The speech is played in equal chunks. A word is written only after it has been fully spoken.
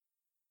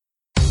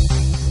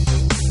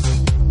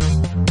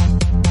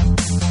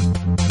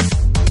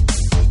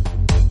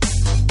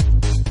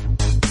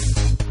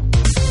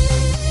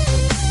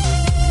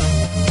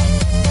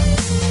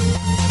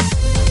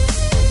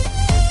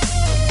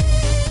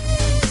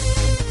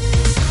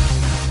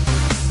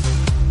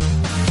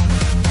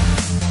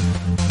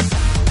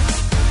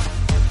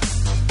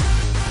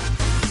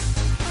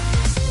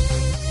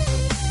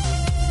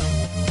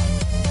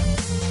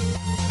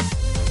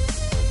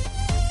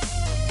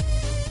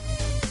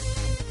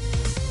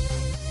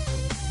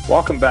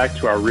Welcome back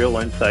to our Real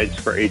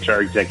Insights for HR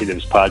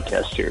Executives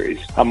podcast series.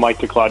 I'm Mike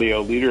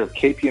DeClaudio, leader of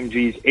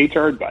KPMG's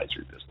HR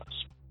advisory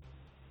business.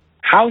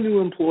 How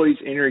new employees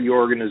enter your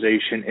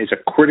organization is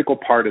a critical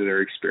part of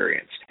their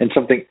experience and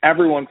something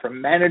everyone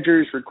from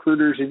managers,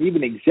 recruiters, and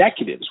even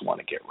executives want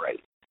to get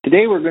right.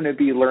 Today, we're going to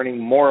be learning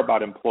more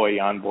about employee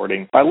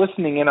onboarding by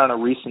listening in on a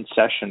recent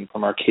session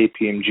from our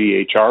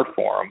KPMG HR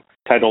forum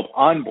titled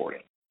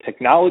Onboarding: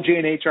 Technology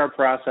and HR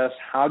Process,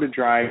 How to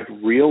Drive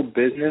Real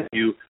Business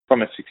Value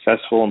from a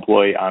Successful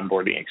Employee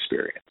Onboarding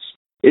Experience.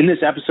 In this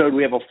episode,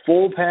 we have a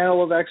full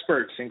panel of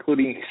experts,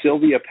 including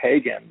Sylvia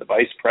Pagan, the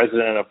Vice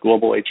President of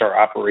Global HR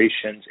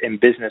Operations and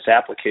Business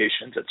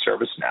Applications at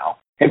ServiceNow.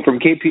 And from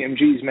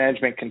KPMG's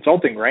Management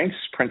Consulting ranks,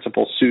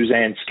 Principal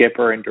Suzanne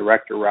Skipper and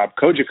Director Rob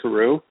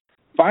Cojocaru,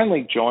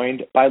 finally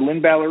joined by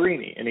Lynne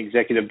Ballerini, an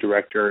Executive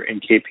Director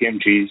in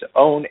KPMG's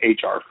own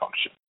HR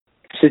function.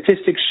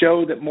 Statistics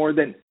show that more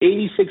than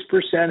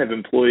 86% of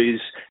employees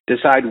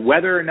decide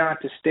whether or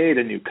not to stay at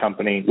a new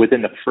company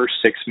within the first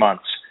 6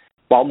 months,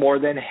 while more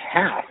than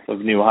half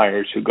of new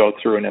hires who go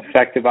through an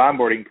effective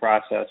onboarding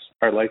process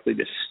are likely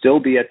to still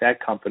be at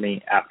that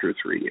company after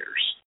 3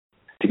 years.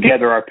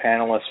 Together, our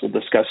panelists will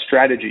discuss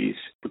strategies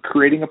for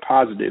creating a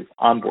positive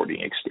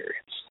onboarding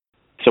experience.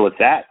 So with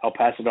that, I'll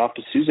pass it off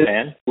to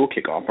Suzanne, who will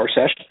kick off our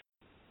session.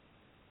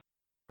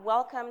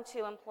 Welcome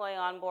to Employee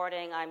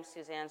Onboarding. I'm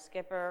Suzanne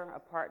Skipper, a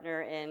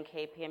partner in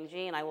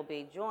KPMG, and I will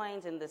be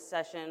joined in this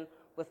session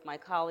with my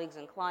colleagues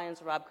and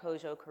clients, Rob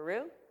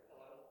Cojocaru,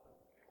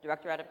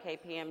 Director out of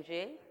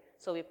KPMG,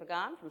 Sylvia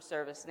Pagan from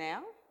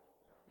ServiceNow,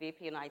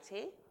 VP in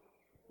IT,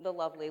 the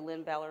lovely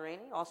Lynne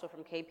Ballerini, also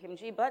from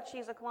KPMG, but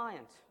she's a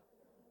client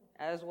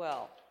as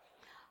well.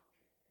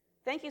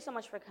 Thank you so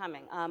much for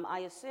coming. I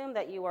assume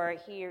that you are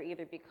here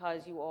either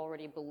because you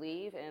already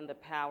believe in the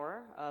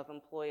power of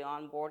employee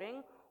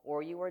onboarding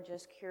or you are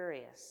just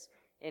curious.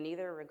 In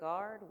either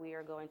regard, we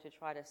are going to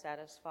try to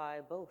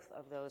satisfy both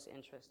of those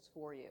interests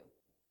for you.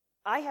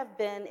 I have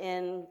been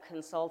in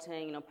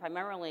consulting,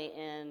 primarily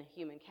in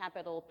human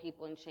capital,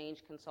 people and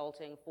change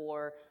consulting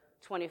for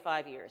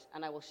 25 years.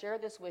 And I will share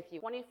this with you.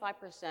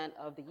 25%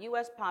 of the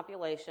U.S.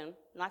 population,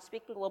 not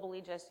speaking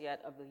globally just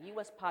yet, of the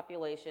U.S.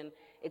 population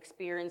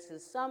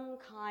experiences some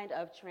kind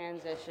of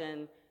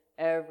transition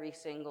every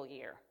single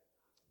year.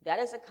 That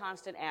is a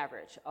constant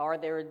average. Are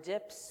there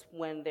dips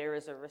when there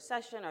is a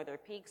recession? Are there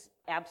peaks?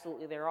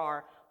 Absolutely there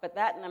are. But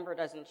that number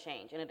doesn't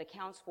change, and it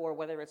accounts for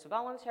whether it's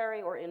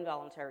voluntary or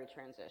involuntary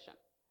transition.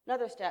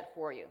 Another stat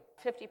for you,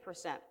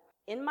 50%.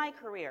 In my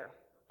career,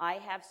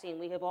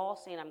 we have all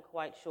seen, I'm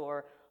quite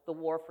sure, the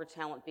war for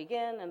talent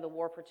begin, and the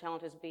war for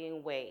talent is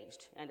being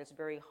waged, and it's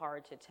very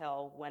hard to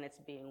tell when it's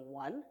being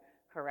won,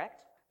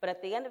 correct? But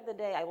at the end of the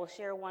day, I will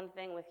share one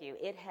thing with you.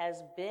 It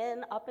has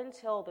been, up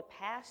until the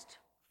past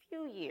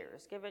few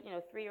years, give it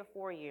 3 or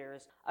 4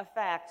 years, a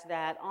fact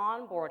that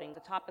onboarding, the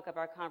topic of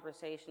our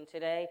conversation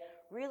today,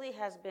 really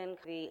has been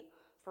the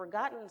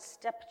forgotten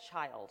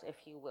stepchild,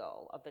 if you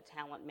will, of the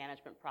talent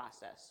management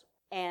process.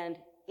 And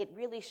it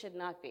really should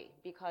not be,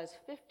 because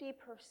 50%,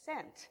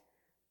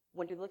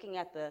 when you're looking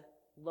at the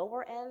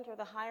lower end or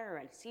the higher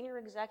end, senior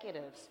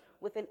executives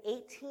within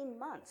 18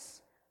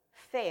 months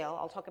fail,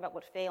 I'll talk about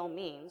what fail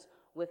means,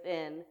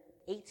 within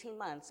 18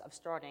 months of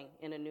starting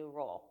in a new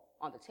role.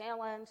 On the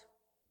tail end,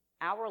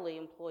 hourly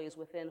employees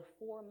within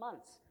 4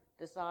 months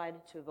decide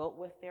to vote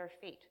with their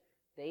feet.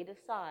 They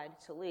decide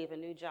to leave a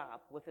new job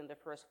within the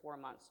first 4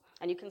 months.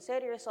 And you can say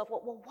to yourself,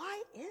 well,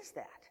 why is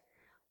that?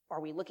 Are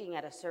we looking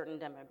at a certain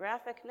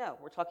demographic? No,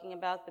 we're talking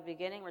about the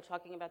beginning, we're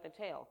talking about the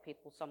tail,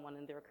 someone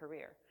in their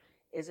career.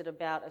 Is it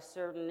about a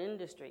certain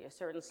industry, a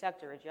certain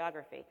sector, a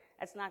geography?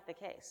 That's not the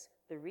case.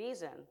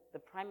 The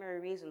primary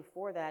reason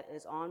for that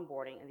is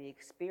onboarding and the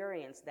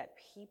experience that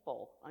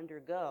people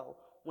undergo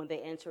when they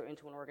enter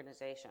into an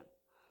organization.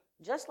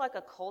 Just like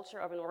a culture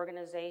of an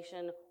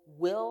organization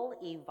will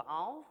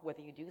evolve,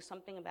 whether you do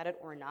something about it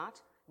or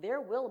not,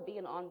 there will be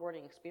an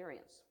onboarding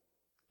experience.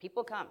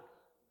 People come,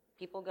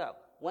 people go.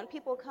 When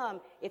people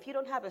come, if you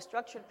don't have a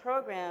structured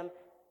program,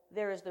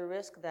 there is the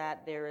risk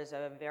that there is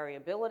a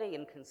variability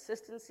and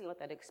consistency in what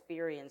that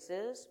experience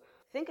is.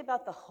 Think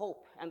about the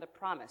hope and the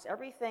promise.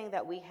 Everything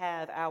that we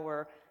have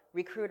our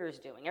recruiters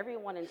doing,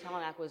 everyone in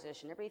talent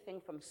acquisition, everything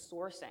from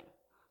sourcing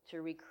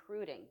to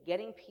recruiting,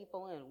 getting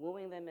people in,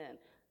 wooing them in.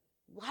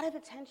 A lot of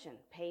attention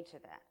paid to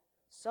that.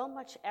 So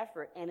much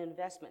effort and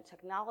investment,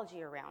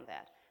 technology around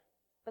that.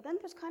 But then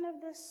there's kind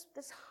of this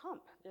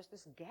hump, there's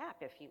this gap,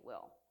 if you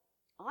will.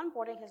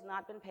 Onboarding has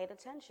not been paid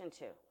attention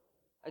to.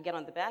 Again,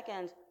 on the back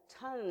end,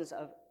 tons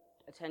of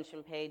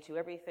attention paid to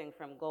everything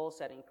from goal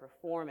setting,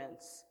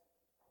 performance,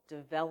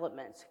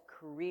 development,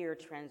 career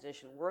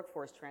transition,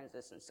 workforce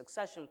transition,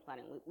 succession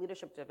planning,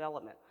 leadership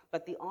development.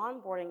 But the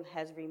onboarding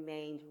has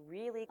remained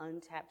really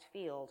untapped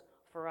field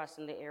for us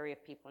in the area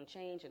of people and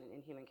change and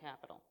in human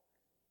capital.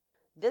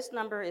 This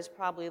number is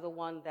probably the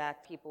one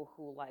that people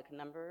who like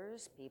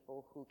numbers,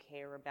 people who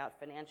care about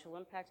financial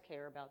impact,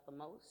 care about the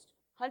most.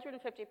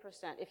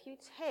 150%. If you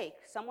take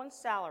someone's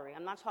salary,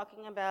 I'm not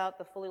talking about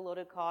the fully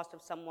loaded cost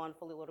of someone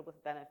fully loaded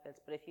with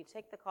benefits, but if you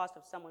take the cost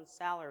of someone's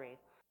salary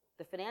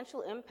The financial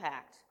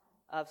impact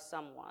of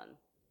someone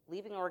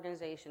leaving an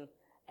organization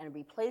and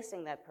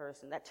replacing that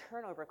person, that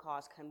turnover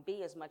cost can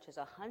be as much as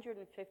 150%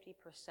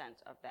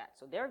 of that.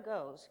 So there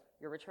goes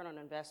your return on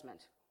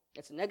investment.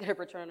 It's a negative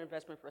return on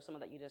investment for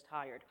someone that you just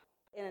hired.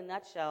 In a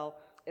nutshell,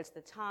 it's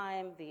the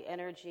time, the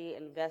energy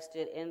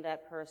invested in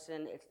that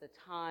person. It's the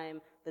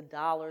time, the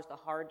dollars, the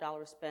hard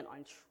dollars spent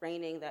on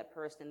training that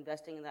person,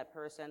 investing in that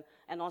person,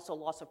 and also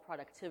loss of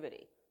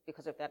productivity.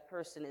 Because if that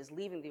person is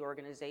leaving the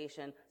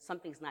organization,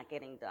 something's not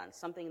getting done.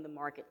 Something in the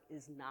market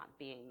is not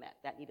being met.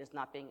 That need is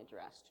not being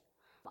addressed.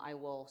 I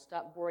will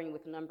stop boring you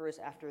with numbers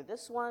after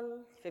this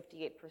one,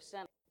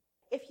 58%.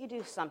 If you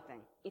do something,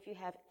 if you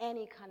have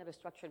any kind of a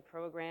structured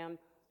program,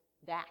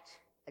 that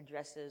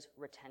addresses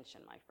retention,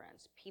 my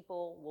friends.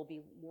 People will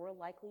be more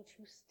likely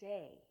to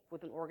stay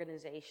with an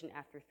organization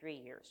after 3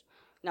 years.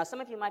 Now, some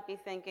of you might be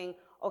thinking,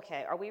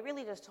 okay, are we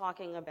really just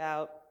talking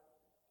about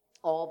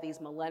all these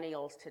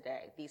millennials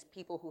today, these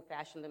people who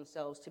fashion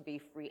themselves to be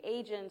free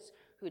agents,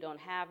 who don't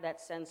have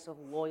that sense of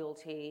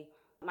loyalty?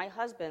 My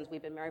husband,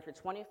 we've been married for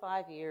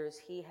 25 years.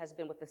 He has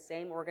been with the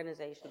same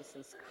organization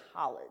since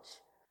college,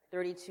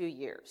 32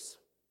 years.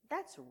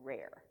 That's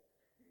rare.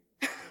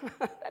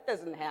 That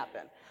doesn't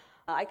happen.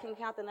 I can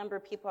count the number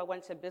of people I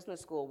went to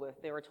business school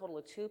with. There were a total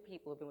of 2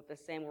 people who have been with the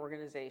same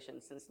organization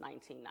since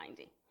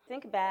 1990.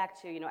 Think back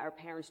to, our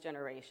parents'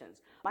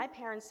 generations. My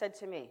parents said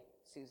to me,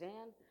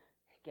 Suzanne,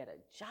 get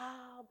a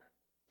job,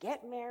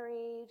 get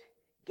married,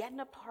 get an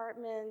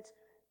apartment,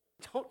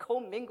 don't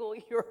commingle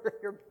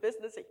your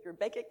business, your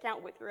bank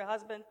account with your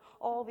husband,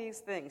 all these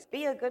things.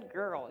 Be a good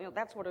girl,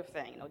 that sort of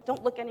thing.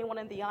 Don't look anyone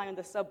in the eye on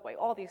the subway,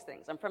 all these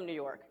things. I'm from New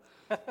York.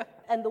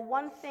 And the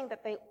one thing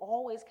that they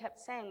always kept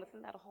saying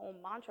within that whole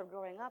mantra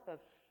growing up of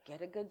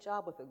get a good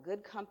job with a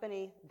good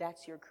company,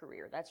 that's your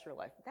career, that's your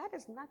life. That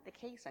is not the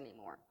case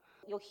anymore.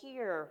 You'll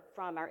hear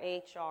from our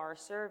HR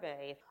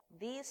survey,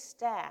 these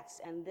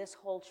stats and this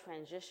whole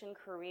transition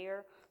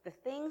career, the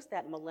things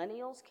that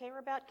millennials care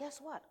about, guess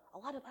what? A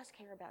lot of us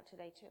care about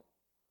today too.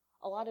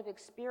 A lot of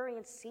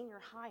experienced senior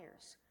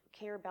hires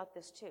care about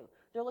this too.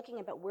 They're looking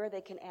about where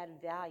they can add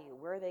value,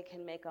 where they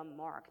can make a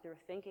mark. They're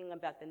thinking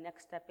about the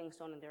next stepping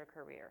stone in their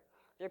career.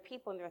 There are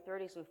people in their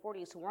 30s and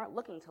 40s who aren't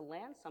looking to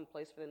land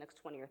someplace for the next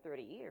 20 or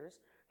 30 years.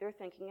 They're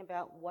thinking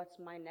about what's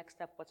my next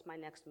step, what's my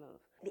next move.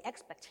 The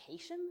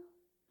expectation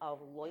of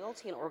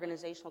loyalty and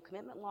organizational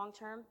commitment long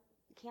term,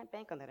 you can't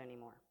bank on that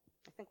anymore.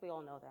 I think we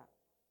all know that.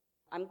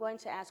 I'm going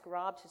to ask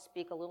Rob to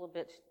speak a little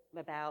bit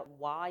about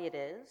why it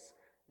is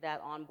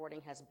that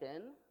onboarding has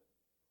been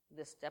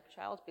this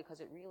stepchild,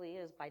 because it really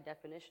is, by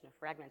definition, a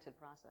fragmented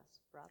process.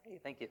 Rob? Hey,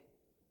 thank you.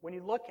 When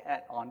you look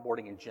at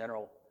onboarding in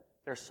general,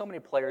 there's so many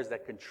players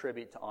that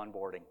contribute to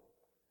onboarding.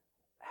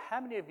 How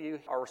many of you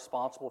are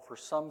responsible for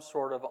some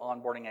sort of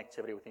onboarding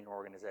activity within your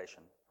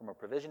organization? From a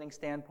provisioning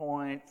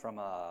standpoint, from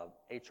a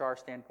HR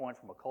standpoint,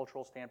 from a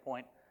cultural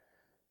standpoint?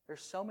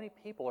 There's so many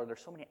people, or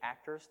there's so many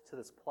actors to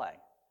this play.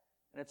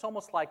 And it's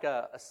almost like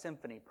a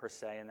symphony, per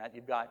se, in that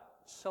you've got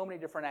so many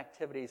different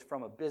activities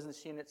from a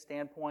business unit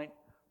standpoint,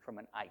 from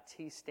an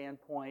IT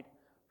standpoint,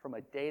 from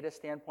a data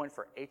standpoint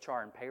for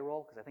HR and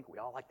payroll, because I think we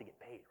all like to get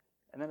paid.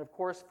 And then, of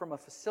course, from a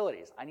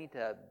facilities, I need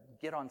to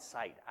get on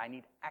site. I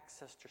need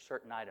access to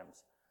certain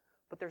items.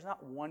 But there's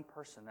not one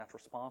person that's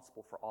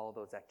responsible for all of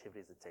those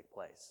activities that take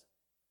place.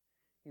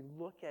 You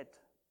look at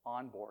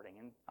onboarding,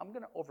 and I'm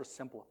going to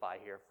oversimplify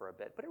here for a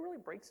bit, but it really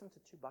breaks into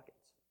 2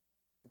 buckets.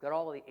 You've got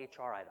all of the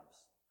HR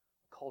items,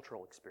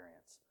 cultural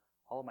experience,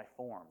 all of my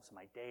forms,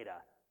 my data,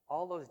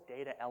 all those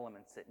data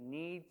elements that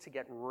need to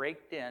get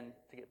raked in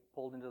to get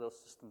pulled into those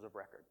systems of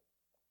record.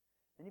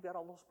 Then you've got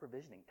all those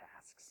provisioning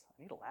tasks.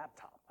 I need a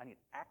laptop. I need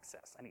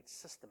access. I need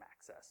system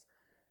access.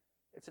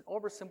 It's an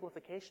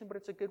oversimplification, but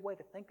it's a good way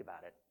to think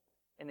about it.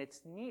 And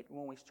it's neat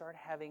when we start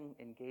having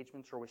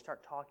engagements or we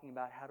start talking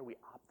about how do we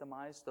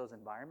optimize those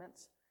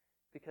environments,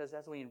 because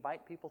as we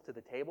invite people to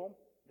the table,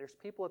 there's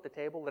people at the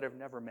table that have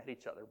never met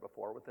each other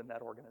before within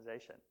that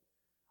organization.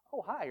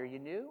 Oh, hi, are you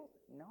new?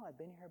 No, I've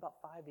been here about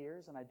 5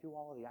 years and I do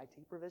all of the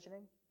IT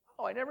provisioning.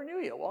 Oh, I never knew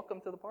you.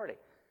 Welcome to the party.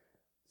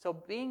 So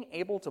being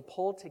able to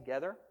pull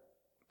together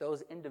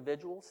those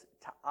individuals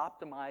to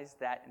optimize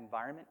that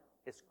environment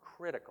is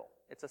critical.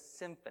 It's a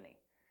symphony.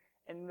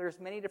 And there's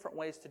many different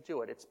ways to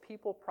do it. It's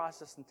people,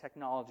 process, and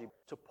technology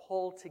to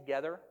pull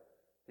together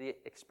the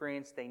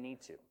experience they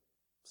need to.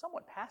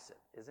 Somewhat passive,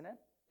 isn't it?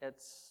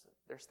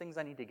 There's things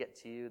I need to get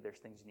to you. There's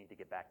things you need to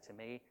get back to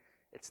me.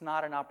 It's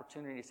not an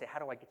opportunity to say, how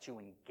do I get you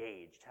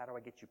engaged? How do I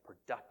get you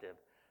productive?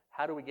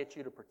 How do we get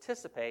you to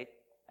participate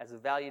as a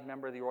valued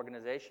member of the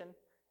organization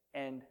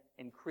and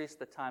increase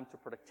the time to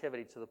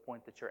productivity to the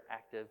point that you're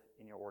active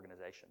in your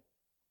organization?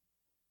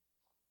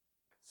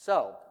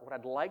 So what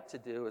I'd like to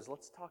do is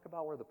let's talk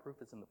about where the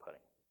proof is in the pudding.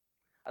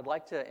 I'd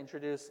like to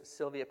introduce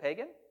Sylvia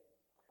Pagan,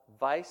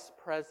 Vice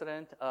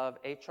President of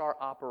HR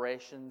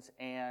Operations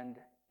and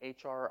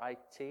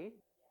HRIT.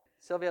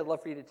 Sylvia, I'd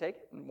love for you to take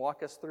it and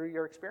walk us through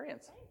your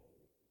experience.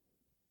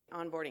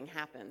 Onboarding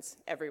happens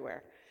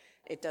everywhere.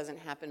 It doesn't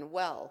happen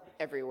well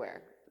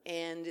everywhere.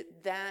 And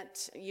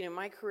that,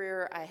 my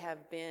career, I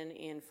have been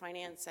in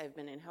finance, I've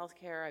been in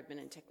healthcare, I've been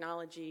in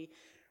technology,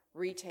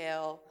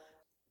 retail.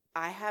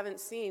 I haven't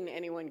seen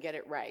anyone get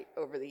it right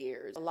over the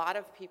years. A lot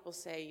of people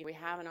say we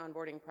have an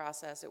onboarding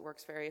process, it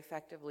works very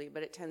effectively,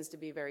 but it tends to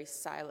be very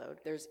siloed.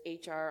 There's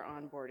HR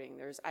onboarding,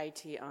 there's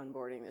IT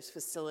onboarding, there's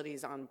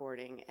facilities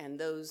onboarding, and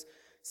those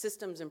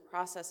systems and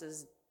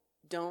processes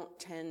don't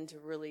tend to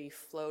really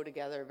flow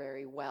together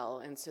very well.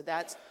 And so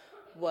that's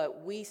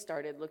what we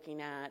started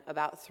looking at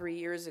about 3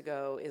 years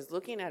ago, is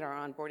looking at our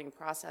onboarding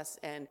process.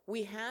 And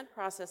we had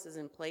processes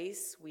in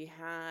place. We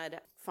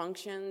had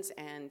functions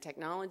and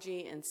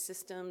technology and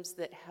systems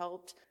that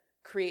helped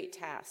create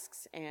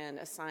tasks and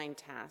assign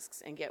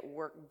tasks and get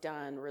work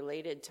done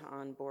related to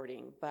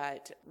onboarding.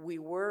 But we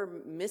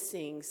were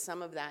missing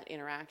some of that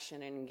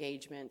interaction and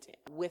engagement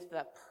with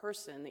the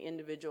person, the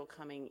individual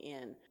coming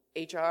in.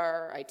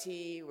 HR, IT,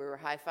 we were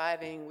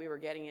high-fiving, we were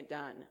getting it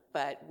done.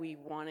 But we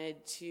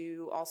wanted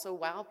to also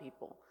wow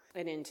people.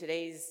 And in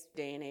today's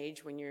day and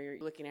age, when you're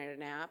looking at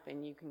an app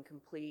and you can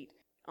complete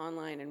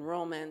online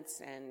enrollments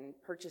and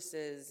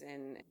purchases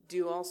and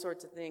do all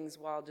sorts of things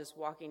while just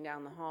walking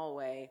down the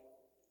hallway,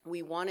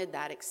 we wanted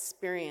that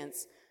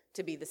experience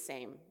to be the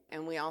same.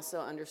 And we also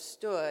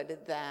understood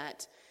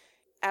that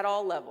at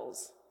all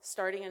levels,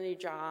 starting a new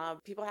job,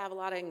 people have a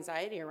lot of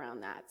anxiety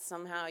around that.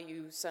 Somehow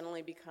you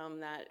suddenly become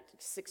that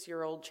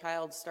 6-year-old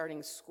child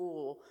starting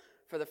school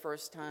for the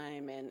first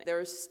time, and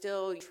they're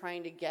still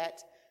trying to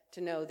get to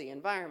know the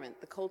environment,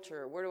 the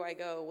culture. Where do I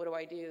go? What do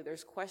I do?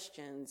 There's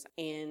questions.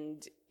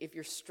 And if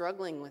you're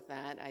struggling with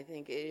that, I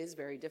think it is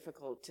very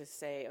difficult to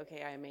say,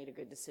 okay, I made a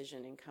good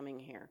decision in coming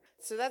here.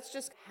 So that's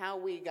just how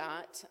we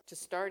got to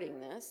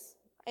starting this.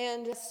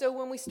 And so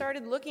when we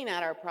started looking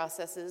at our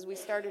processes, we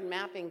started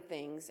mapping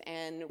things,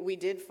 and we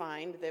did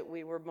find that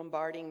we were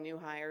bombarding new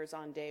hires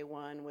on day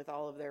one with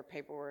all of their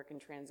paperwork and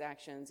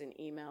transactions and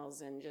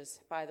emails, and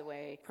just, by the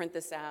way, print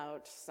this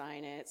out,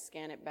 sign it,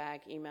 scan it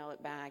back, email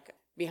it back.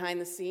 Behind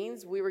the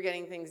scenes, we were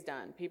getting things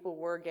done. People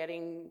were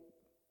getting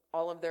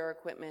all of their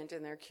equipment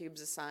and their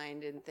cubes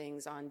assigned and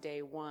things on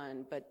day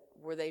one, but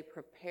were they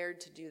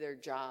prepared to do their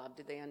job?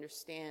 Did they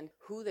understand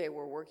who they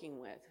were working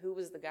with? Who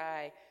was the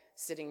guy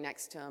sitting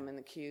next to them in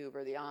the cube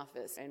or the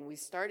office? And we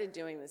started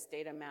doing this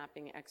data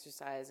mapping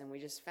exercise, and we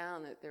just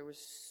found that there was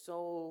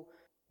so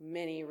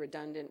many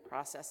redundant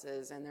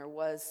processes, and there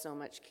was so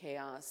much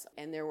chaos,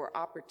 and there were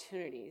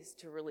opportunities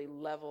to really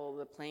level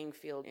the playing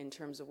field in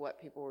terms of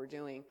what people were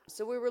doing.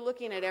 So we were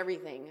looking at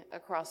everything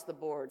across the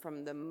board,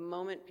 from the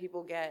moment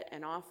people get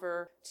an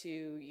offer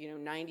to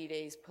 90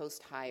 days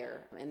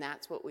post-hire, and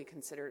that's what we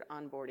considered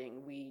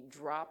onboarding. We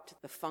dropped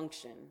the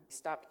function,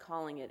 stopped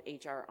calling it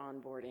HR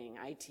onboarding,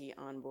 IT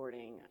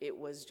onboarding. It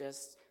was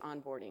just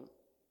onboarding.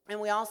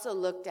 And we also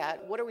looked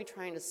at, what are we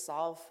trying to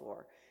solve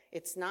for?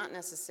 It's not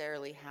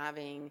necessarily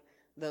having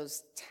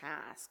those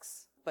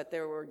tasks, but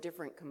there were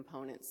different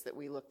components that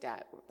we looked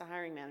at. The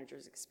hiring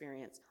manager's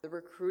experience, the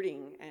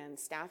recruiting and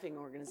staffing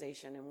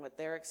organization and what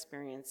their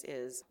experience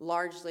is.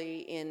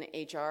 Largely in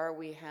HR,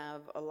 we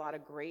have a lot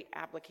of great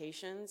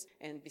applications,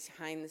 and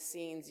behind the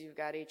scenes, you've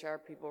got HR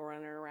people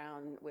running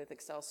around with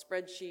Excel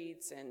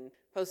spreadsheets and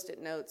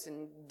Post-it notes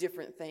and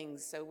different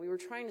things. So we were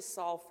trying to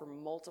solve for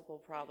multiple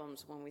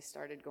problems when we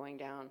started going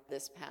down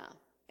this path.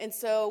 And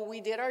so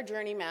we did our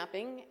journey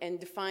mapping and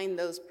defined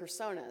those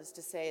personas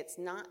to say it's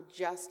not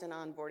just an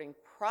onboarding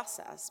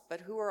process,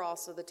 but who are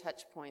also the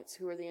touch points,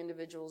 who are the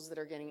individuals that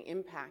are getting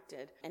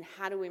impacted, and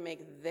how do we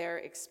make their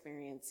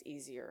experience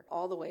easier,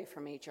 all the way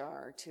from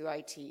HR to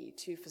IT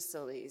to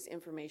facilities,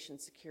 information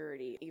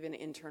security, even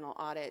internal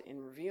audit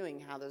and reviewing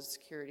how those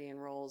security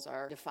and roles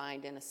are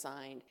defined and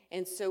assigned.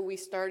 And so we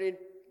started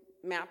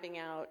mapping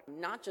out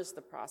not just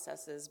the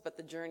processes, but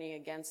the journey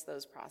against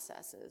those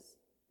processes.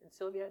 And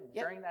Sylvia,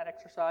 during that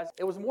exercise,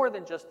 it was more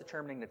than just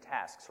determining the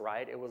tasks,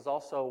 right? It was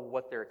also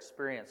what their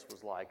experience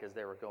was like as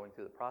they were going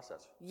through the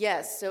process.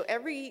 Yes, so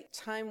every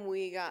time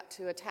we got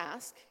to a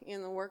task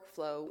in the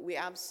workflow, we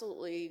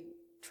absolutely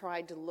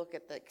tried to look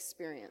at the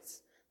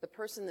experience, the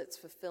person that's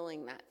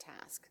fulfilling that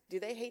task. Do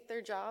they hate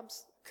their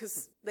jobs?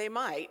 Because they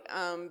might,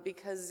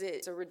 because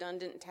it's a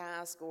redundant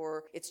task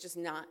or it's just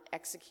not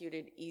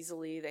executed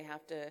easily. They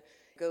have to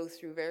go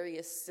through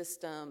various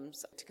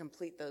systems to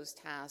complete those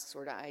tasks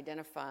or to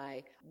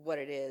identify what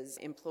it is.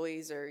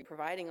 Employees are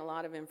providing a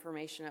lot of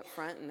information up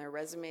front in their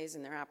resumes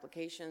and their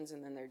applications,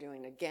 and then they're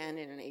doing it again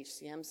in an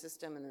HCM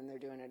system, and then they're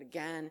doing it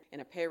again in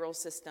a payroll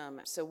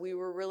system. So we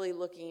were really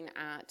looking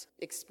at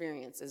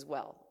experience as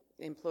well.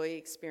 Employee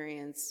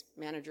experience,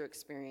 manager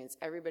experience,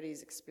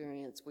 everybody's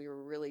experience. We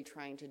were really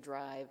trying to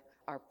drive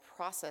our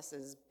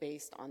processes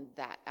based on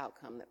that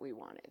outcome that we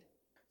wanted.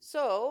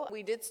 So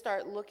we did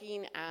start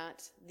looking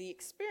at the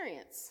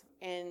experience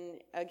and,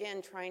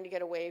 again, trying to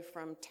get away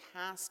from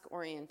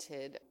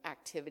task-oriented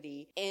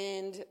activity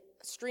and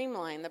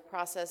streamline the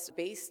process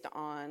based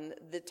on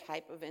the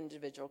type of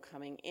individual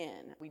coming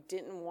in. We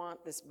didn't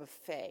want this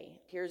buffet.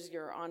 Here's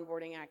your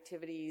onboarding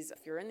activities.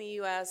 If you're in the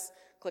U.S.,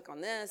 click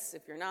on this.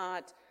 If you're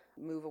not,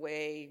 move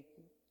away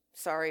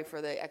sorry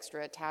for the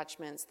extra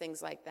attachments,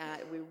 things like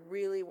that. We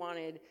really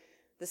wanted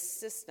the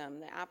system,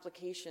 the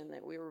application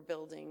that we were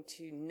building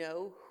to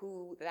know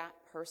who that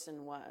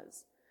person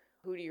was.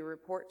 Who do you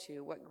report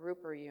to? What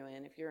group are you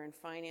in? If you're in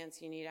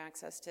finance, you need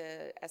access to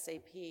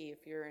SAP.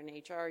 If you're in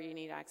HR, you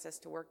need access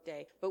to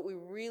Workday. But we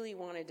really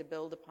wanted to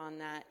build upon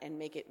that and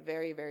make it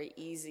very, very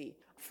easy.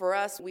 For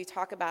us, we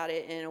talk about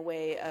it in a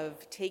way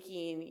of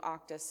taking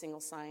Okta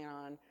single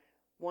sign-on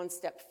one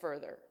step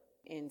further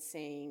in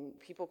saying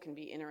people can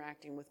be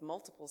interacting with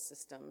multiple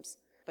systems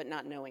but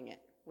not knowing it.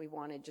 We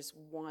wanted just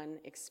one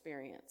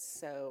experience.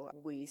 So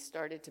we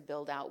started to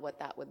build out what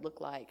that would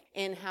look like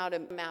and how to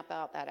map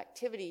out that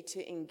activity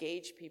to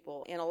engage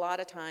people. And a lot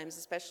of times,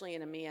 especially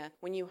in EMEA,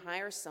 when you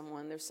hire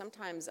someone, there's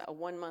sometimes a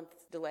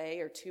 1-month delay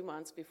or 2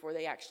 months before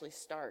they actually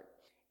start.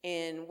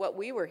 And what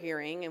we were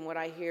hearing and what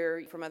I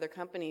hear from other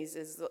companies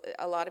is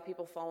a lot of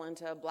people fall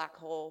into a black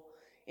hole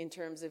in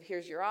terms of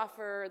here's your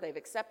offer, they've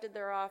accepted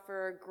their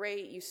offer,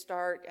 great, you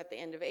start at the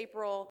end of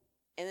April,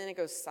 and then it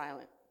goes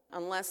silent.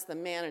 Unless the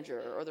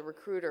manager or the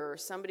recruiter or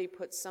somebody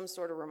puts some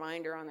sort of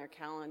reminder on their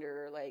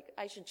calendar, like,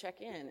 I should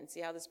check in and see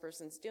how this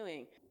person's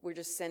doing. We're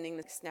just sending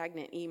the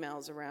stagnant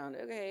emails around,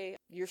 okay,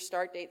 your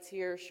start date's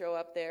here, show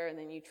up there, and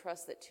then you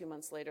trust that 2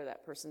 months later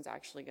that person's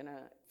actually going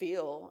to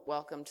feel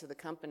welcome to the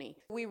company.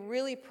 We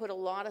really put a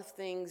lot of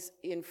things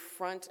in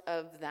front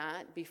of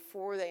that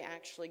before they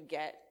actually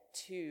get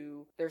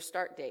to their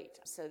start date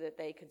so that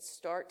they could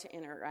start to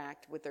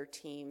interact with their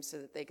team, so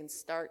that they can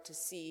start to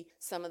see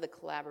some of the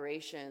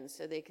collaboration,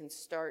 so they can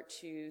start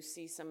to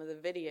see some of the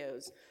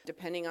videos.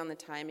 Depending on the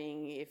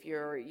timing, if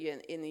you're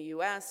in the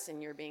US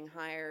and you're being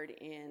hired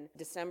in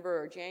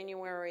December or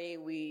January,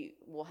 we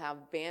will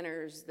have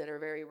banners that are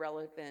very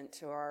relevant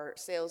to our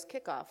sales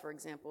kickoff, for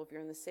example, if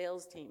you're in the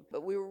sales team.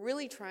 But we were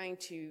really trying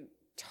to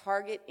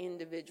target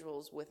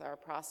individuals with our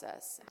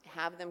process,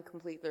 have them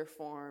complete their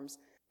forms,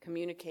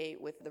 communicate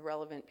with the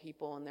relevant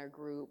people in their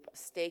group,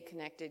 stay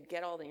connected,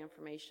 get all the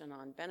information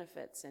on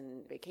benefits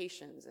and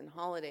vacations and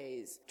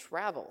holidays,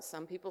 travel.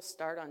 Some people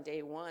start on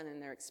day one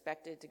and they're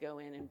expected to go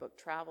in and book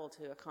travel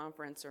to a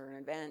conference or an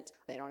event.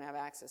 They don't have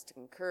access to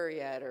Concur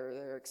yet or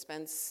their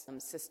expense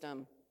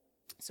system.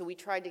 So we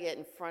tried to get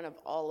in front of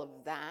all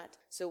of that.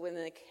 So when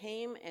they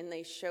came and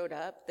they showed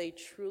up, they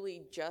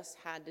truly just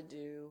had to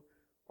do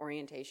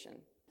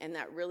orientation. And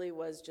that really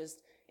was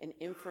just an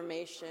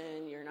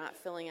information. You're not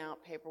filling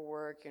out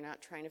paperwork. You're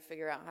not trying to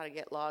figure out how to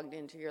get logged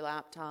into your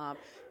laptop.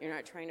 You're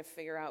not trying to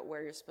figure out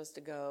where you're supposed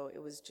to go.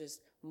 It was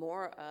just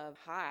more of,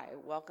 hi,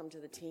 welcome to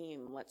the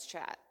team. Let's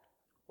chat.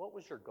 What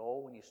was your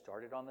goal when you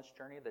started on this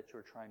journey that you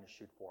were trying to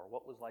shoot for?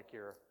 What was like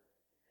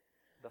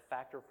the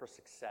factor for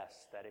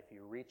success that if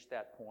you reached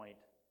that point,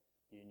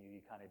 you knew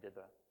you kind of did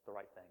the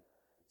right thing?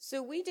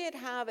 So we did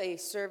have a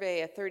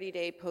survey, a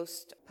 30-day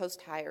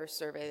post-hire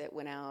survey that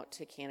went out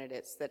to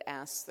candidates that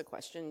asked the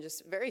question,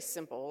 just very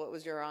simple, what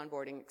was your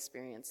onboarding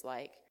experience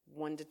like?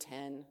 1 to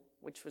 10,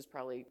 which was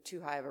probably too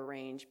high of a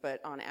range,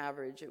 but on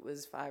average it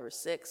was 5 or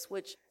 6,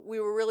 which we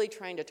were really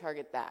trying to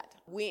target that.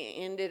 We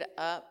ended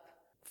up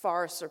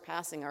far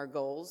surpassing our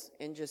goals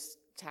in just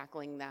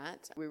tackling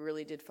that. We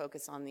really did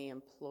focus on the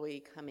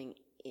employee coming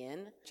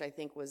in, which I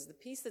think was the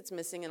piece that's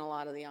missing in a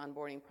lot of the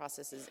onboarding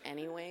processes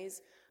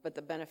anyways, but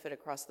the benefit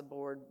across the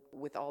board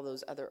with all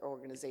those other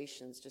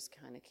organizations just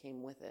kind of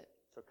came with it.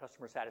 So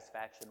customer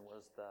satisfaction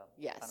was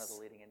yes. kind of the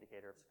leading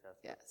indicator of success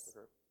yes. for the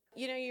group.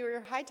 You know, you're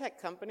a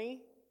high-tech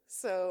company,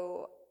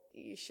 so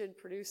you should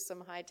produce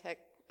some high-tech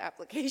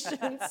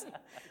applications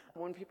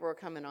when people are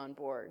coming on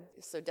board.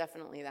 So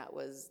definitely that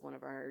was one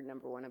of our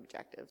number one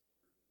objectives.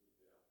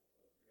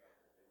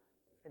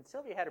 And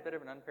Sylvia had a bit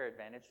of an unfair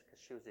advantage because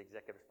she was the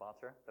executive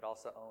sponsor, but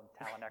also owned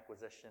talent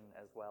acquisition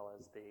as well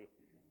as the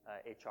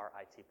HR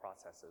IT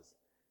processes.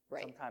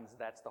 Right. Sometimes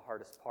that's the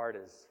hardest part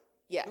is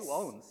yes. who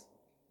owns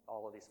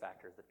all of these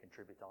factors that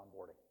contribute to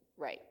onboarding.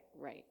 Right,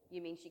 right.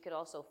 You mean she could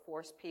also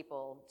force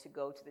people to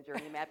go to the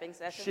journey mapping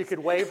sessions? She could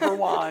wave her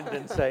wand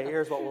and say,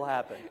 here's what will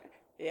happen.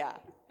 Yeah.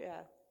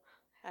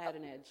 I had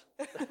an edge.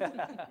 Great.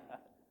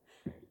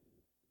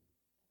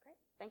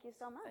 Thank you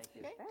so much. Thank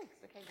you. Okay, thanks.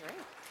 Okay, great.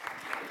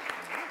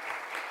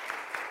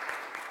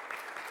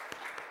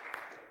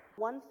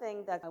 One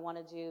thing that I want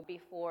to do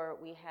before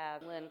we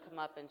have Lynne come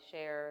up and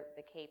share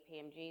the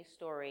KPMG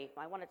story,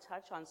 I want to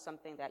touch on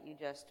something that you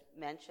just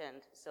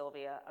mentioned,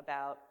 Sylvia,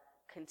 about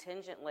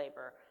contingent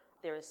labor.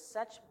 There is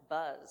such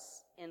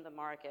buzz in the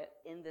market,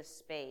 in this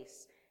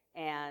space,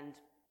 and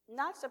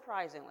not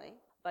surprisingly,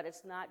 but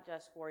it's not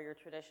just for your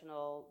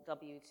traditional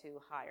W-2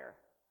 hire.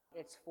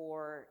 It's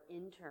for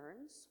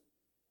interns.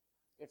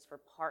 It's for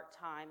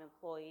part-time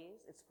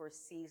employees. It's for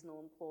seasonal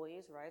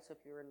employees, right? So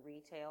if you're in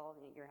retail,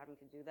 you're having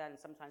to do that, and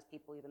sometimes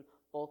people even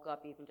bulk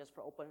up even just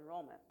for open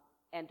enrollment.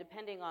 And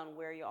depending on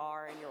where you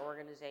are in your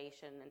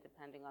organization and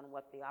depending on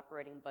what the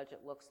operating budget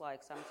looks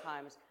like,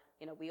 sometimes,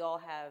 we all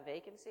have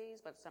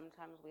vacancies, but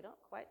sometimes we don't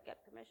quite get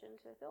permission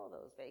to fill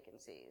those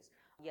vacancies.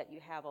 Yet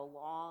you have a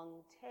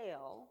long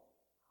tail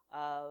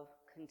of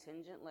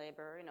contingent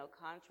labor,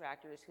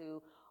 contractors who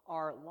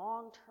are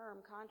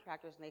long-term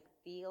contractors, and they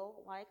feel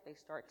like, they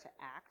start to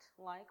act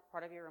like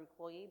part of your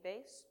employee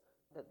base.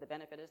 The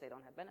benefit is they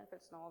don't have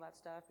benefits and all that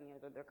stuff, and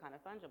they're kind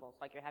of fungible.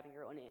 It's like you're having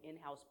your own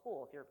in-house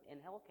pool if you're in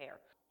healthcare.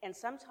 And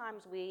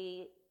sometimes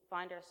we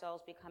find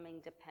ourselves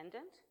becoming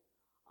dependent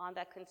on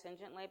that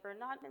contingent labor,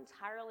 not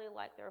entirely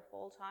like they're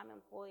full-time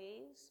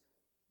employees,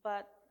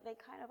 but they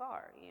kind of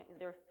are.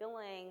 They're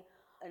filling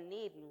a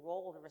need and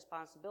role and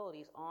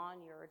responsibilities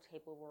on your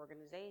type of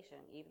organization,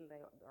 even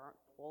though they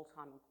aren't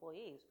full-time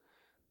employees.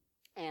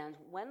 And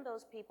when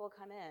those people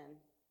come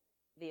in,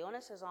 the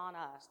onus is on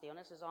us, the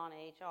onus is on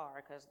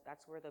HR, because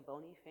that's where the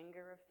bony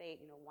finger of fate,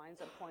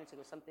 winds up pointing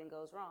if something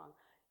goes wrong.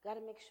 Got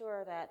to make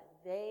sure that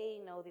they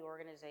know the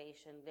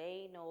organization,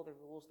 they know the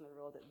rules in the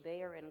road, that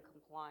they are in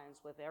compliance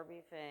with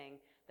everything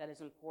that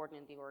is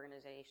important in the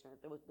organization,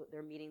 that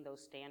they're meeting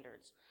those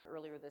standards.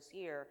 Earlier this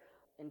year,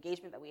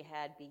 engagement that we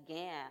had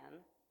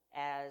began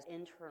as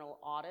internal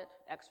audit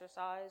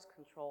exercise,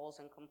 controls,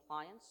 and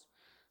compliance.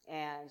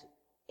 And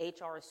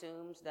HR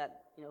assumes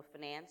that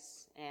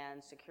finance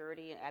and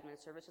security and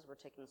admin services were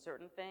taking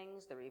certain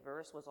things. The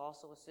reverse was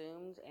also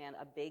assumed, and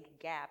a big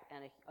gap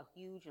and a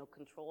huge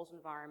controls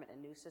environment, a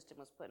new system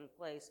was put in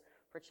place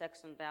for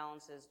checks and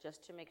balances,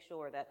 just to make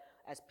sure that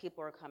as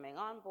people are coming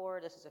on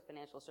board, this is a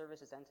financial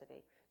services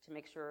entity, to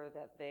make sure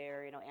that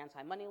they're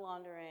anti-money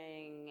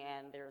laundering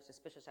and there are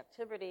suspicious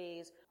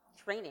activities,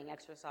 training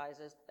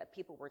exercises, that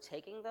people were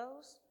taking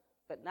those,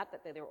 but not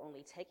that they were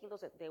only taking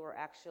those, that they were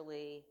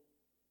actually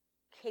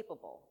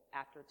capable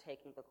after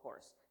taking the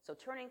course. So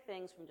turning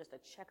things from just a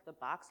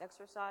check-the-box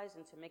exercise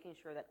into making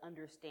sure that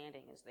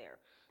understanding is there.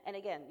 And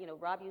again,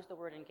 Rob used the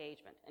word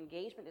engagement.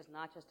 Engagement is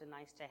not just a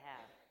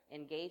nice-to-have.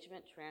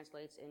 Engagement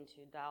translates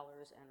into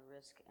dollars and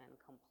risk and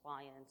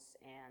compliance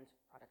and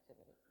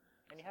productivity.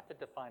 And you have to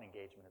define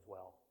engagement as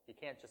well. You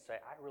can't just say,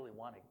 I really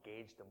want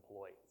engaged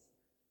employees.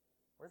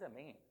 What does that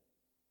mean?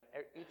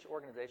 Each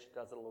organization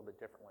does it a little bit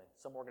differently.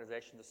 Some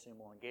organizations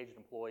assume, well, engaged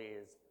employee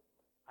is,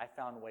 I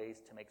found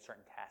ways to make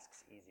certain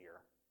tasks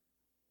easier.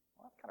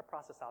 Well, that's kind of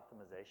process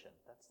optimization.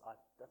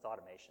 That's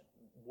automation.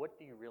 What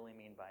do you really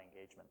mean by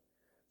engagement?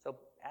 So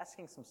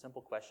asking some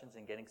simple questions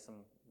and getting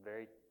some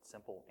very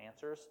simple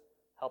answers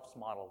helps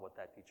model what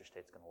that future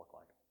state's going to look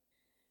like.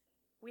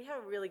 We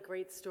have a really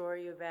great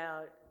story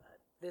about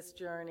this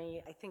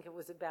journey. I think it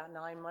was about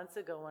 9 months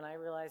ago when I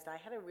realized I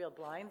had a real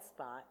blind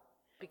spot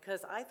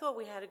because I thought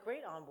we had a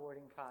great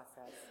onboarding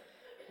process.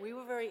 We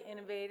were very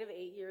innovative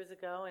 8 years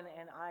ago, and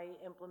I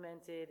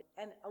implemented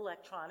an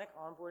electronic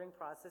onboarding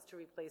process to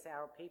replace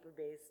our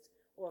paper-based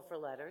offer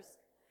letters.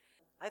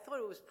 I thought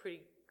it was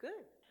pretty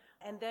good.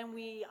 And then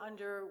we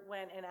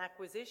underwent an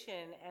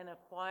acquisition and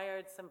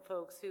acquired some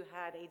folks who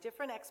had a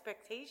different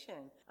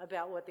expectation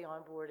about what the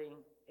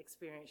onboarding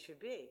experience should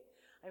be.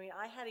 I mean,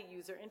 I had a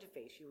user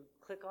interface. You would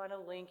click on a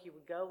link, you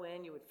would go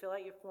in, you would fill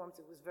out your forms.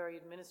 It was very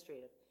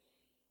administrative.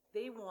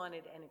 They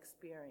wanted an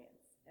experience.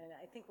 And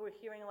I think we're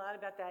hearing a lot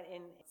about that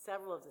in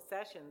several of the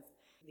sessions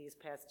these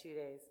past 2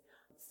 days.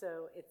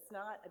 So it's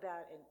not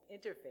about an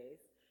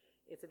interface,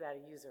 it's about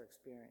a user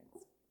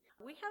experience.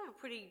 We have a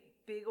pretty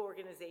big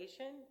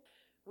organization.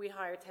 We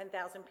hire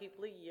 10,000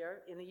 people a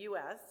year in the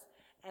US,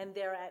 and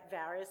they're at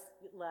various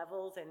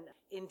levels and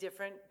in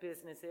different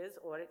businesses,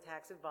 audit,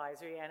 tax,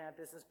 advisory, and our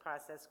business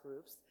process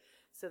groups.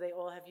 So they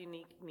all have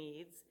unique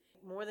needs,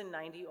 more than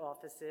 90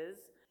 offices.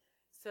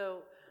 So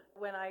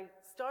when I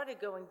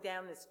started going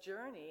down this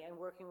journey and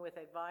working with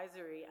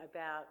advisory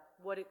about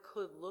what it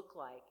could look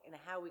like and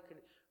how we could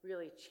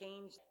really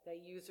change that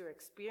user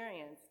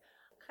experience,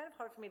 kind of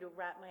hard for me to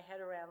wrap my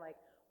head around, like,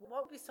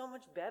 what would be so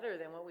much better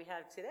than what we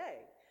have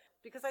today?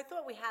 Because I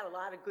thought we had a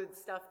lot of good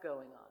stuff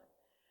going on.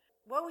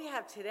 What we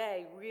have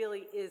today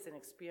really is an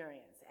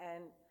experience.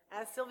 And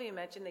as Sylvia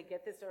mentioned, they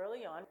get this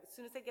early on. As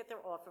soon as they get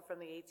their offer from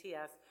the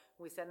ATS,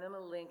 we send them a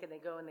link and they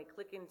go and they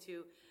click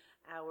into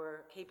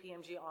our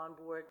KPMG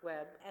Onboard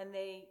web, and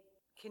they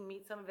can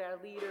meet some of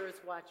our leaders,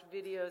 watch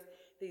videos,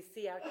 they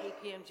see our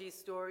KPMG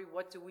story,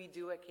 what do we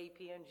do at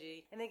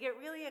KPMG, and they get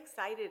really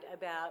excited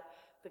about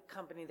the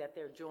company that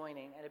they're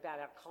joining and about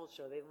our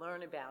culture. They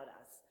learn about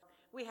us.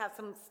 We have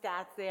some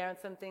stats there and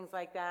some things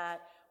like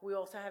that. We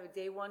also have a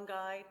day one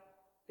guide.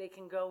 They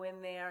can go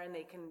in there and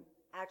they can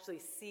actually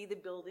see the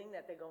building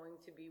that they're going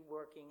to be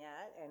working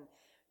at, and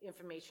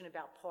information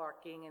about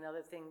parking and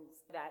other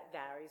things that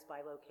varies by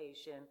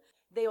location.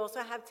 They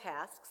also have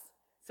tasks.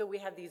 So we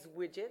have these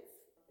widgets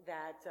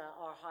that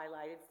are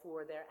highlighted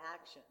for their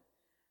action.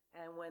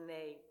 And when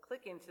they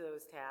click into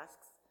those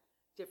tasks,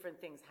 different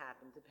things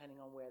happen depending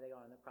on where they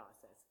are in the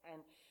process.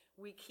 And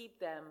we keep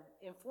them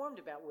informed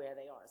about where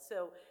they are.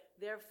 So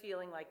they're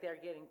feeling like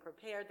they're getting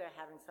prepared, they're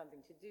having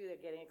something to do,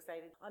 they're getting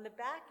excited. On the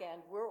back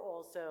end, we're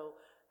also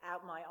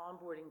out, my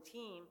onboarding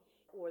team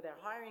or their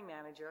hiring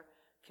manager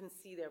can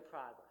see their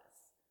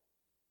progress.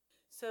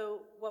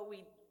 So what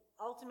we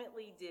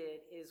ultimately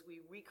did is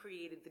we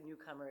recreated the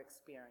newcomer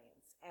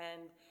experience,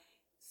 and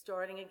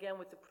starting again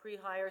with the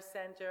pre-hire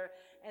center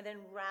and then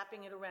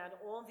wrapping it around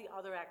all the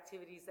other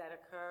activities that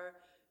occur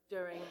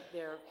during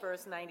their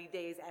first 90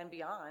 days and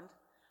beyond.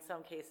 in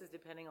some cases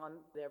depending on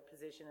their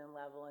position and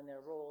level and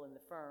their role in the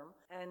firm.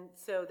 And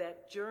so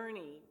that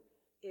journey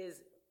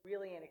is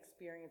really an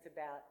experience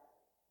about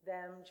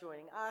them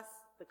joining us,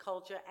 the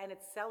culture, and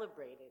it's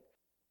celebrated.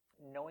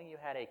 Knowing you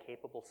had a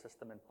capable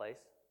system in place,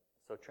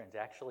 so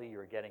transactionally you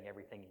were getting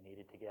everything you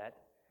needed to get,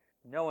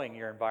 knowing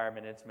your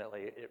environment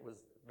intimately, it was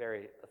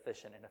very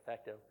efficient and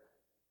effective.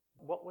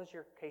 What was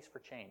your case for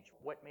change?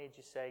 What made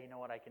you say, you know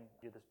what, I can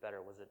do this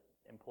better? Was it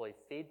employee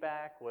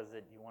feedback? Was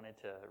it you wanted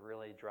to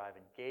really drive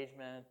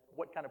engagement?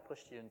 What kind of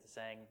pushed you into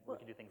saying we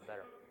can do things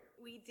better?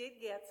 We did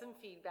get some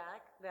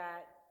feedback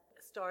that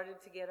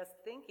started to get us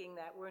thinking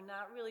that we're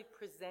not really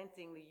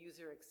presenting the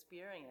user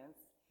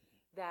experience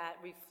that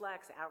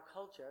reflects our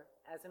culture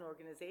as an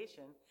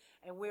organization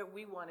and where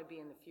we want to be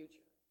in the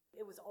future.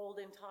 It was old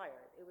and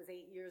tired. It was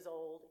 8 years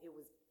old. It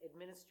was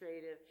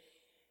administrative.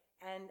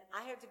 And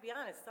I have to be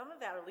honest, some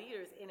of our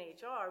leaders in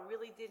HR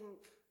really didn't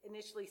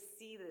initially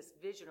see this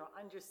vision or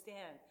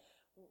understand,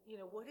 you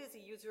know, what is a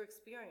user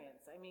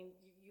experience? I mean,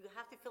 you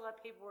have to fill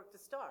out paperwork to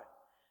start.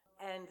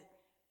 And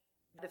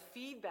the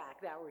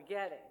feedback that we're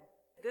getting,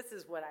 this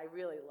is what I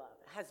really love,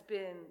 has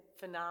been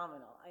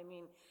phenomenal. I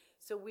mean,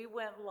 so we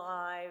went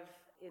live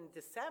in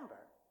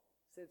December,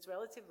 so it's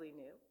relatively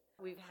new.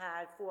 We've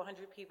had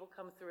 400 people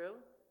come through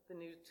the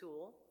new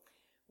tool.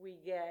 We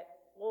get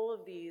all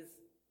of these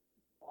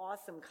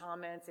awesome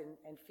comments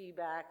and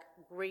feedback,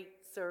 great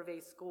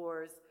survey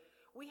scores.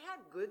 We had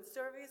good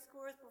survey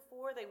scores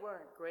before, they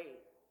weren't great.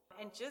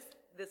 And just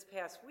this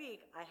past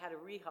week, I had a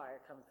rehire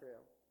come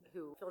through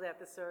who filled out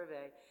the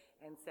survey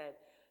and said,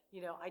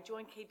 you know, I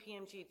joined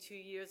KPMG 2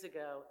 years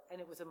ago and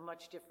it was a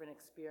much different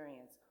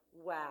experience.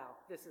 Wow,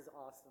 this is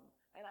awesome.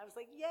 And I was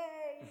like,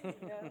 yay!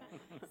 You know?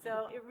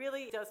 So it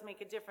really does make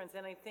a difference.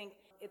 And I think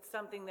it's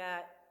something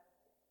that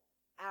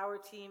our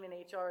team in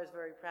HR is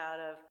very proud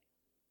of.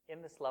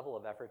 In this level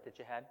of effort that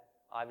you had,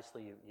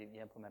 obviously you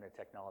implemented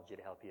technology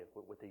to help you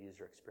with the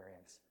user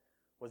experience.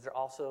 Was there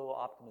also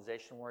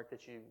optimization work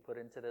that you put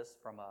into this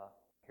from a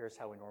here's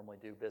how we normally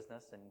do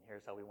business and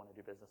here's how we want to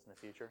do business in the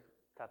future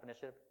type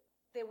initiative?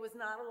 There was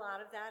not a lot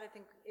of that. I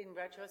think in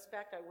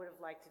retrospect, I would have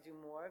liked to do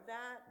more of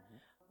that. Mm-hmm.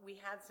 We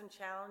had some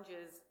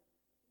challenges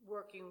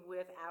working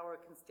with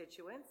our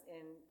constituents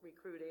in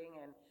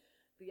recruiting and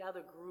the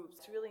other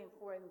groups. It's really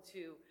important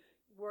to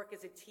work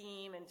as a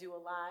team and do a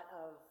lot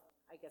of,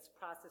 I guess,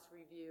 process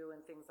review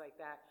and things like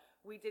that.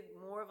 We did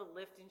more of a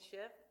lift and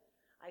shift.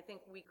 I think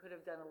we could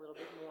have done a little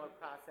bit more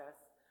process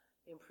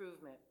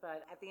improvement,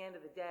 but at the end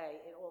of the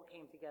day, it all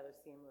came together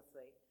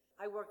seamlessly.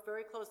 I worked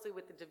very closely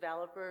with the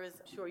developers.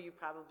 I'm sure you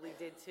probably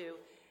did too.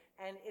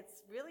 And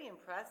it's really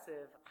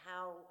impressive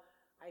how,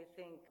 I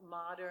think,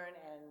 modern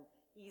and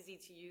easy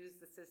to use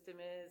the system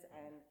is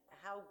and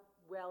how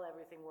well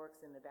everything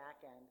works in the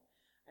back end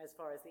as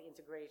far as the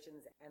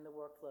integrations and the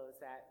workflows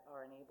that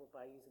are enabled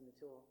by using the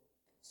tool.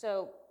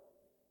 So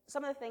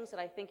some of the things that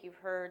I think you've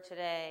heard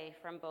today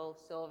from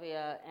both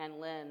Sylvia and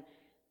Lynne,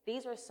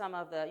 these are some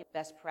of the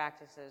best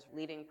practices,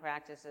 leading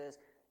practices.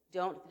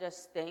 Don't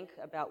just think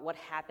about what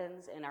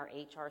happens in our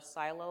HR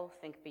silo,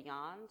 think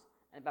beyond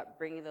and about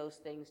bringing those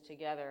things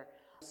together.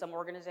 Some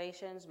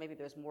organizations, maybe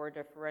there's more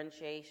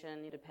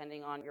differentiation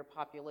depending on your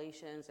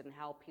populations and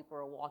how people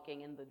are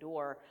walking in the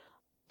door.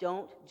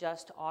 Don't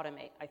just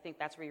automate. I think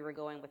that's where you were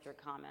going with your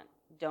comment.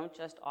 Don't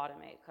just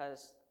automate,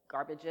 because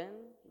garbage in,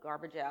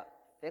 garbage out.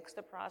 Fix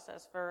the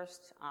process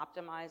first,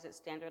 optimize it,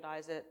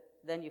 standardize it,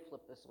 then you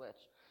flip the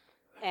switch.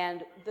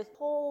 And the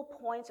whole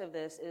point of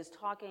this is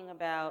talking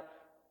about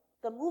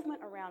the movement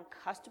around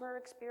customer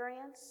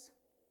experience.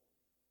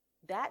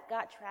 That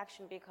got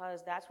traction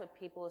because that's what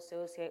people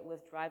associate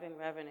with driving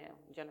revenue,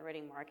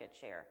 generating market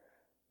share.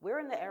 We're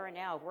in the era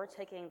now of we're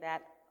taking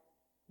that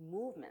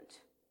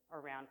movement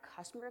around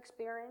customer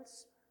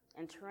experience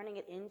and turning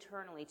it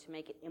internally to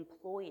make it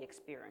employee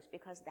experience,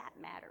 because that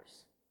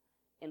matters.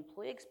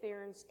 Employee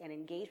experience and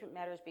engagement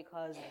matters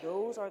because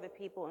those are the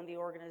people in the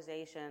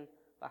organization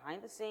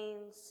behind the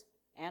scenes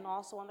and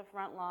also on the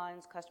front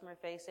lines, customer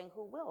facing,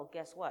 who will,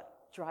 guess what,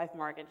 drive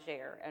market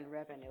share and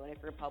revenue. And if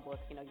you're public,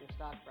 you know, your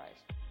stock price.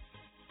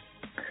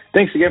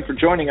 Thanks again for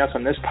joining us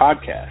on this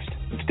podcast.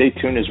 And stay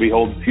tuned as we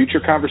hold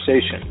future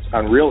conversations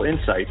on real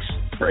insights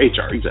for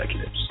HR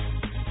executives.